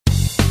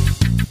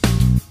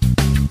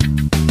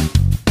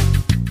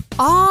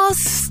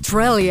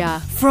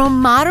Australia.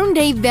 From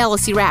modern-day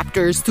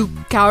velociraptors to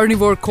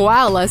carnivore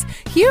koalas,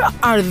 here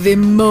are the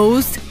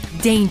most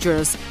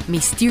dangerous,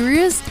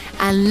 mysterious,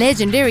 and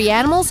legendary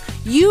animals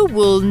you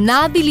will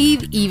not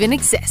believe even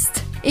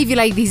exist. If you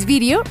like this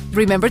video,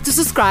 remember to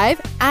subscribe,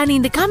 and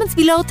in the comments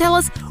below tell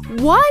us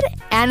what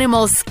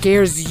animal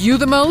scares you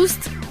the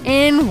most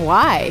and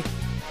why.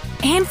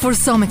 And for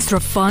some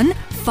extra fun,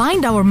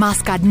 find our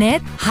mascot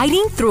Ned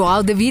hiding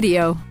throughout the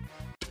video.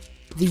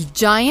 The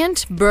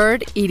giant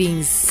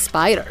bird-eating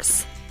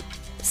spiders.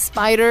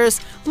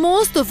 Spiders,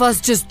 most of us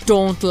just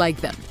don't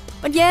like them.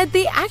 But yet,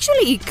 they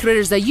actually eat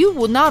critters that you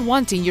would not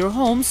want in your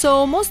home,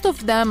 so most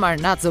of them are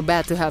not so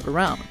bad to have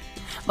around.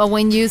 But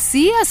when you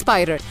see a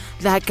spider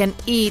that can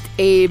eat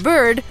a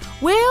bird,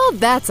 well,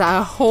 that's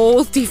a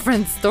whole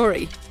different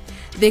story.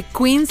 The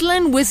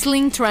Queensland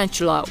whistling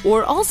tarantula,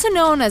 or also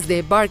known as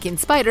the barking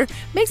spider,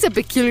 makes a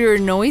peculiar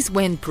noise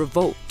when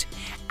provoked.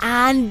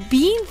 And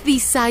being the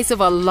size of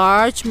a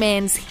large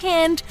man's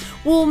hand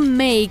will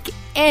make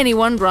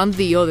anyone run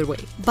the other way.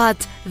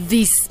 But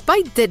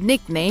despite the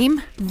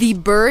nickname, the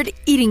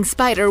bird-eating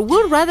spider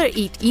would rather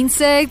eat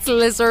insects,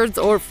 lizards,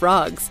 or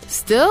frogs.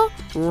 Still,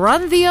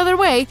 run the other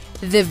way.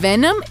 The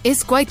venom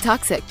is quite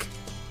toxic.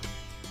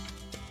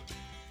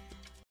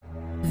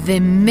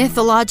 The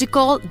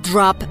mythological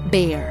drop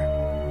bear.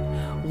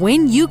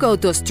 When you go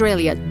to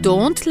Australia,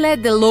 don't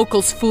let the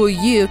locals fool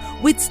you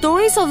with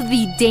stories of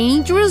the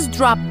dangerous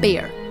drop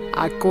bear.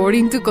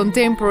 According to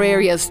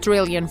contemporary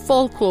Australian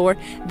folklore,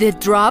 the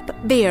drop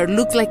bear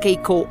looks like a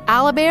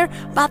koala bear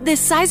but the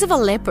size of a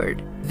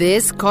leopard.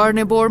 This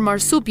carnivore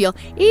marsupial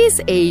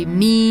is a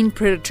mean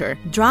predator.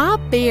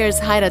 Drop bears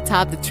hide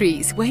atop the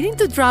trees, waiting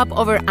to drop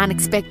over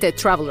unexpected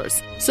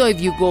travelers. So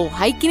if you go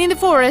hiking in the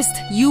forest,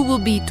 you will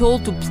be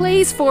told to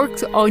place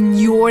forks on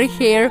your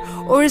hair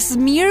or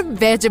smear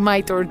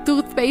Vegemite or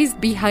toothpaste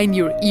behind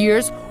your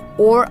ears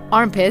or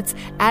armpits,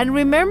 and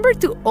remember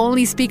to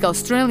only speak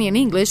Australian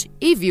English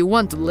if you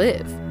want to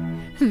live.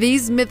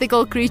 This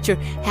mythical creature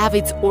has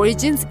its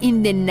origins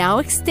in the now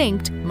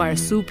extinct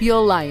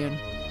marsupial lion.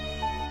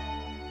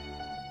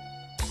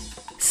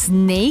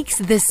 Snakes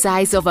the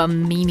size of a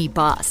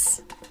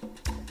minibus.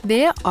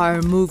 There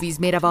are movies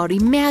made about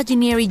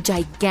imaginary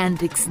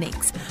gigantic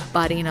snakes,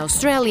 but in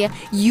Australia,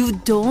 you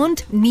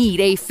don't need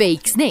a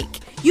fake snake.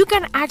 You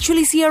can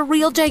actually see a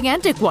real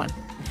gigantic one.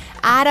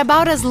 At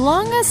about as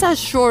long as a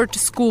short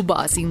school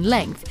bus in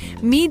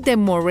length, meet the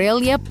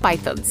Morelia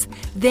pythons.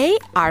 They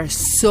are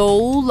so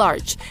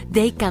large,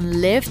 they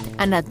can lift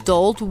an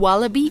adult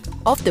wallaby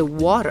off the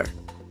water.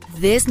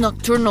 This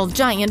nocturnal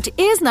giant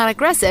is not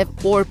aggressive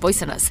or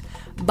poisonous.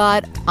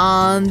 But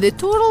on the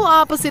total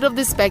opposite of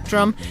the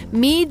spectrum,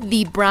 meet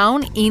the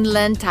brown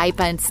inland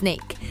taipan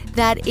snake.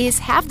 That is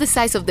half the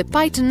size of the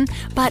python,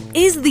 but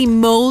is the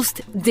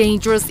most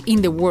dangerous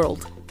in the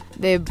world.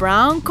 The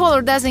brown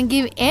color doesn't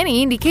give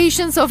any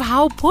indications of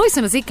how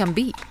poisonous it can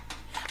be.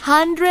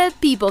 100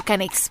 people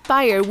can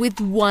expire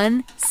with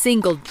one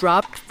single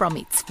drop from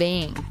its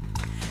fang.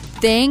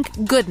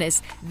 Thank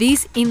goodness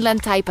this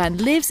inland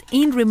taipan lives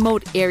in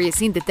remote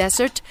areas in the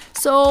desert,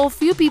 so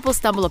few people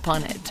stumble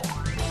upon it.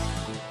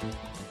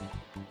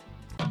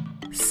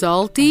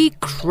 Salty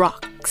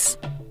crocs.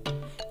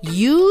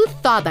 You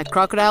thought that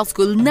crocodiles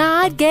could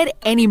not get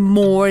any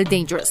more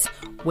dangerous.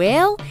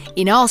 Well,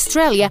 in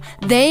Australia,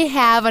 they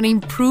have an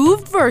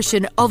improved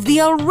version of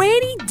the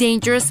already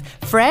dangerous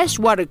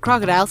freshwater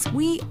crocodiles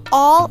we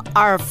all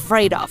are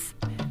afraid of.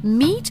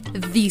 Meet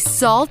the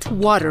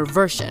saltwater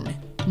version.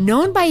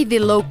 Known by the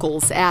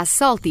locals as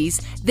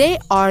salties, they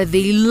are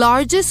the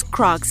largest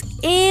crocs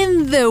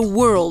in the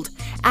world,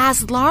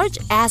 as large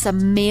as a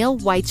male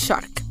white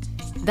shark.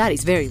 That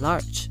is very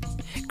large.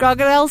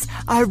 Crocodiles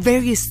are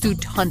very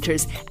astute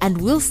hunters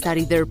and will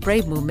study their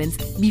prey movements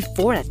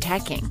before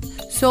attacking.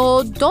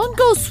 So don't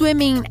go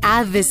swimming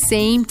at the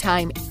same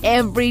time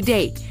every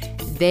day.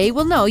 They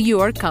will know you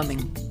are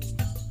coming.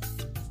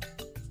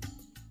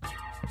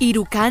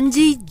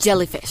 Irukandji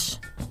jellyfish.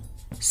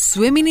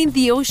 Swimming in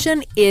the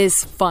ocean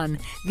is fun.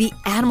 The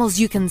animals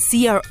you can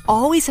see are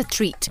always a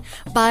treat.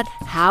 But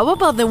how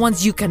about the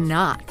ones you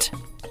cannot?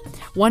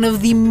 One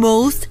of the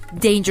most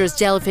dangerous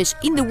jellyfish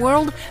in the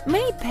world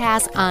may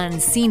pass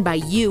unseen by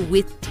you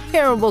with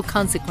terrible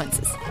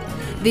consequences.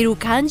 The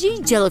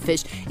Irukandji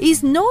jellyfish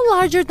is no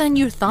larger than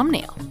your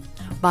thumbnail,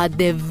 but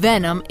the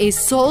venom is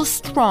so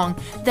strong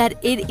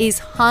that it is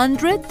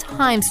 100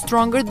 times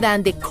stronger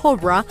than the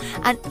cobra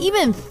and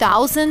even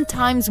 1,000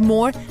 times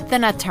more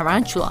than a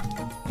tarantula.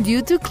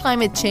 Due to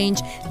climate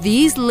change,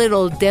 this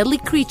little deadly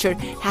creature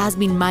has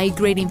been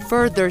migrating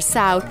further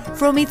south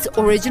from its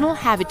original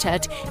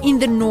habitat in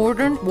the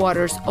northern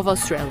waters of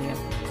Australia.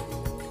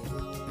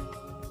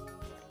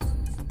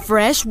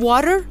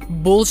 Freshwater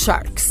bull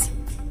sharks.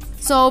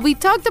 So we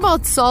talked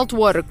about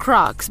saltwater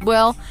crocs.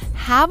 Well,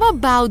 how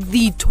about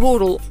the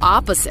total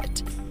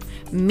opposite?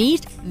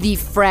 Meet the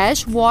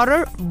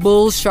freshwater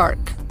bull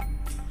shark.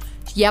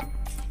 Yep,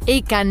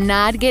 it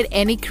cannot get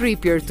any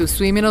creepier to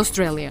swim in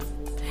Australia.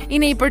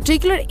 In a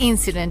particular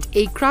incident,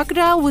 a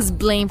crocodile was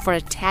blamed for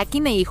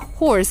attacking a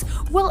horse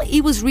while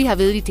it was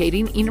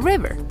rehabilitating in a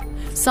river.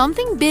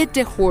 Something bit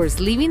the horse,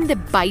 leaving the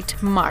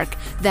bite mark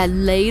that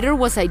later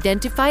was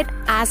identified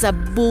as a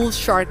bull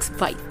shark's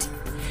bite.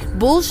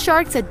 Bull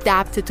sharks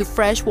adapted to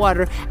fresh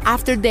water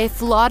after the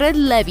flooded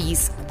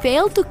levees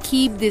failed to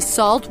keep the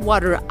salt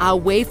water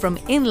away from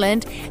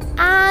inland,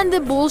 and the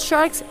bull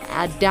sharks,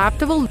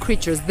 adaptable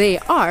creatures they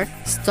are,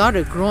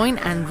 started growing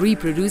and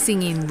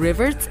reproducing in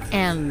rivers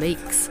and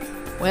lakes.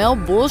 Well,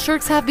 bull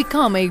sharks have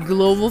become a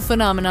global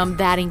phenomenon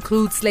that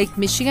includes Lake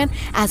Michigan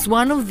as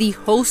one of the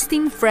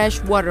hosting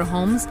freshwater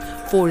homes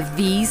for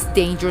these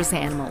dangerous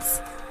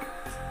animals.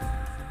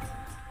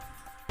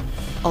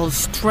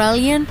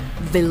 Australian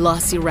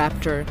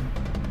Velociraptor.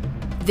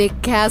 The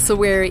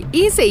cassowary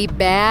is a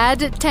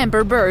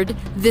bad-tempered bird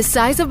the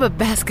size of a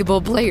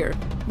basketball player.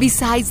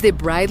 Besides the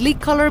brightly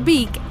colored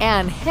beak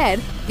and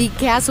head, the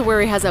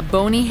cassowary has a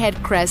bony head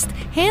crest,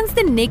 hence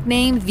the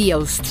nickname the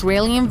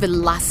Australian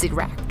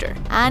Velociraptor.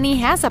 And it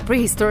has a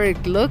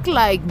prehistoric look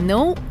like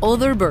no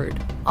other bird.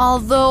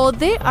 Although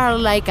they are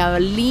like a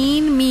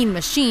lean, mean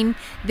machine,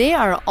 they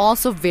are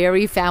also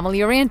very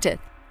family-oriented.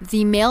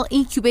 The male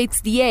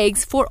incubates the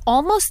eggs for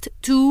almost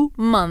 2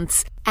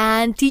 months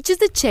and teaches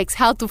the chicks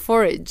how to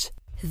forage.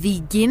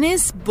 The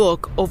Guinness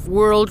Book of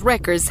World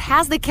Records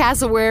has the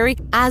cassowary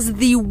as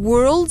the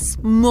world's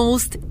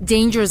most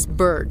dangerous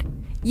bird.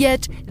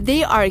 Yet,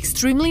 they are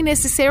extremely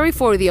necessary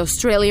for the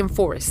Australian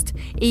forest,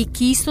 a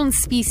keystone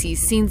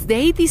species since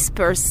they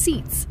disperse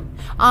seeds.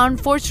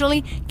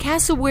 Unfortunately,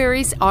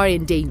 cassowaries are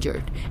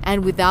endangered,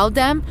 and without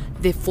them,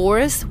 the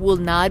forest will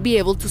not be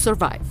able to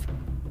survive.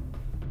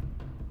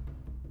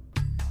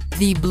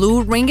 The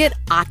blue-ringed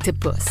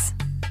octopus.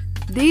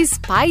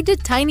 Despite the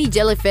tiny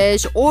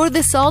jellyfish or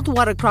the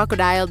saltwater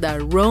crocodile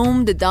that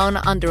roam the down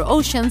under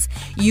oceans,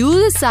 you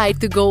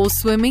decide to go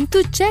swimming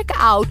to check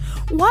out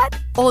what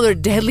other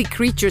deadly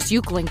creatures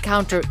you could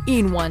encounter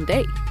in one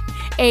day.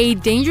 A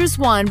dangerous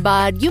one,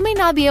 but you may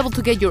not be able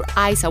to get your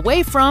eyes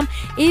away from,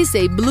 is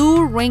a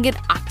blue-ringed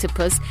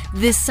octopus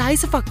the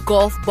size of a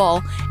golf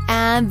ball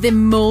and the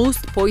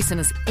most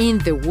poisonous in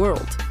the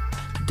world.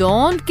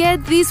 Don't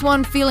get this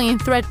one feeling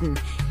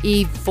threatened.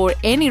 If for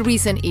any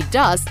reason it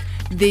does,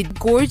 the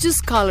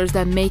gorgeous colors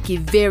that make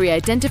it very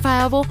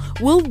identifiable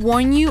will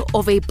warn you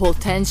of a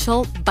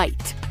potential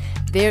bite.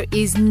 There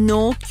is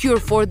no cure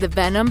for the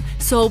venom,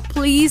 so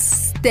please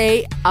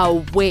stay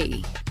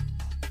away.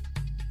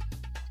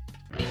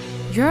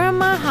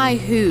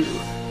 Yermahihu.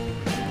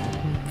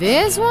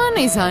 This one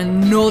is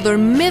another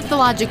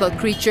mythological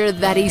creature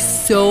that is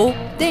so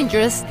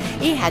dangerous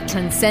it had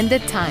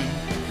transcended time.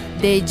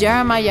 The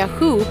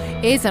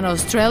Yermahihu is an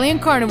Australian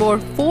carnivore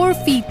 4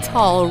 feet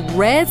tall,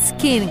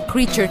 red-skinned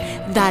creature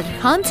that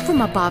hunts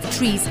from above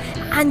trees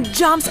and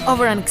jumps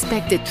over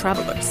unexpected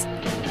travelers.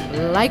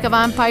 Like a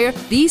vampire,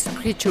 this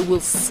creature will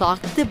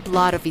suck the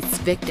blood of its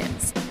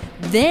victims,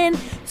 then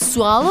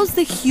swallows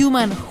the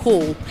human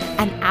whole,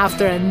 and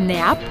after a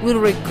nap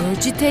will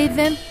regurgitate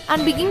them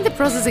and begin the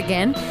process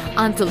again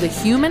until the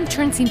human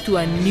turns into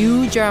a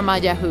new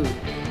Yermahihu.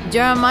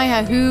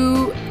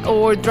 Yermahihu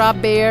or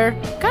drop bear,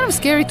 kind of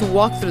scary to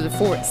walk through the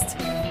forest.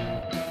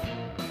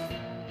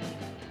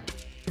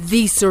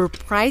 The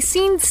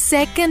surprising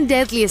second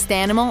deadliest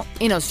animal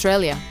in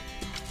Australia.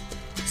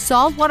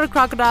 Saltwater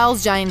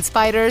crocodiles, giant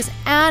spiders,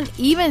 and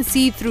even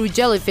see-through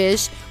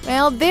jellyfish,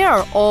 well, they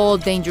are all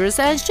dangerous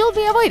and should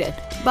be avoided.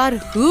 But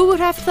who would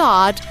have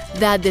thought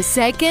that the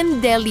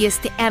second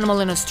deadliest animal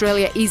in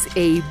Australia is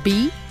a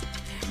bee?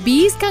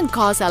 Bees can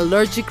cause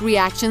allergic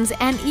reactions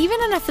and even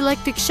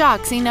anaphylactic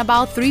shocks in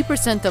about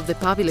 3% of the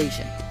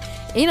population.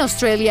 In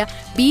Australia,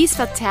 bees'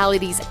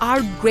 fatalities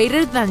are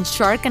greater than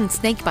shark and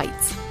snake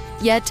bites.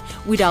 Yet,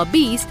 without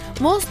bees,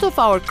 most of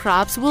our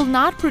crops will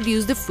not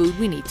produce the food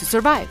we need to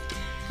survive.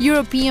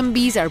 European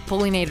bees are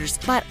pollinators,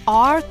 but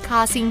are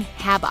causing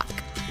havoc.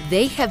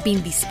 They have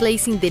been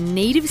displacing the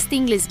native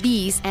stingless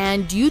bees,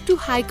 and due to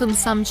high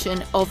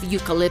consumption of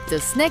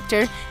eucalyptus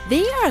nectar,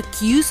 they are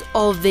accused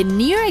of the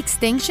near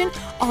extinction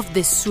of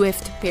the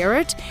swift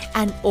parrot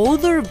and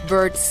other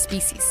bird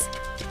species.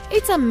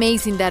 It's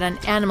amazing that an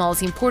animal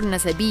as important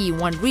as a bee in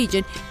one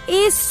region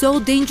is so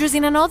dangerous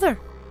in another.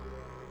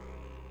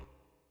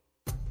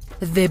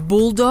 The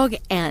bulldog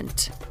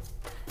ant.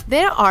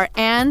 There are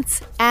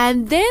ants,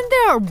 and then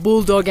there are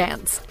bulldog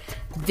ants.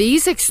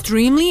 These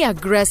extremely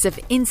aggressive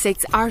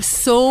insects are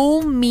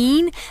so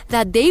mean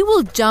that they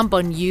will jump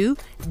on you,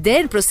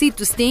 then proceed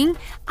to sting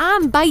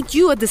and bite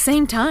you at the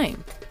same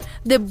time.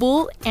 The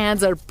bull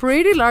ants are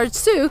pretty large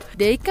too.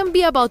 They can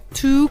be about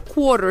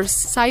 2/4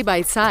 side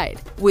by side,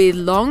 with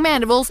long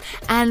mandibles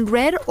and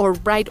red or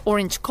bright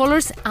orange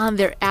colors on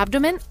their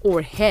abdomen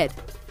or head.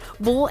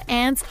 Bull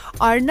ants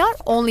are not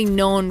only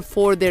known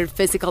for their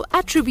physical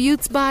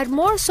attributes, but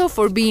more so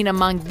for being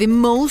among the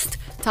most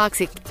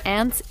toxic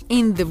ants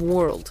in the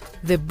world.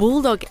 The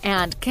bulldog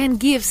ant can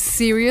give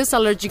serious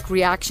allergic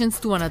reactions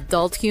to an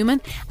adult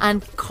human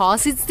and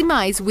cause its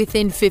demise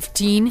within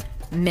 15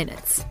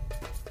 minutes.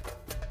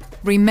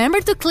 Remember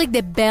to click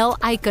the bell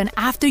icon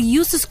after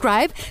you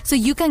subscribe so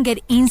you can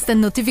get instant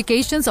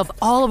notifications of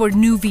all our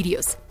new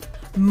videos.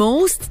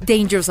 Most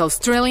dangerous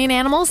Australian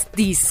animals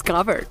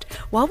discovered.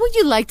 What would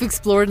you like to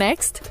explore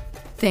next?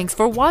 Thanks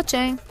for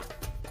watching.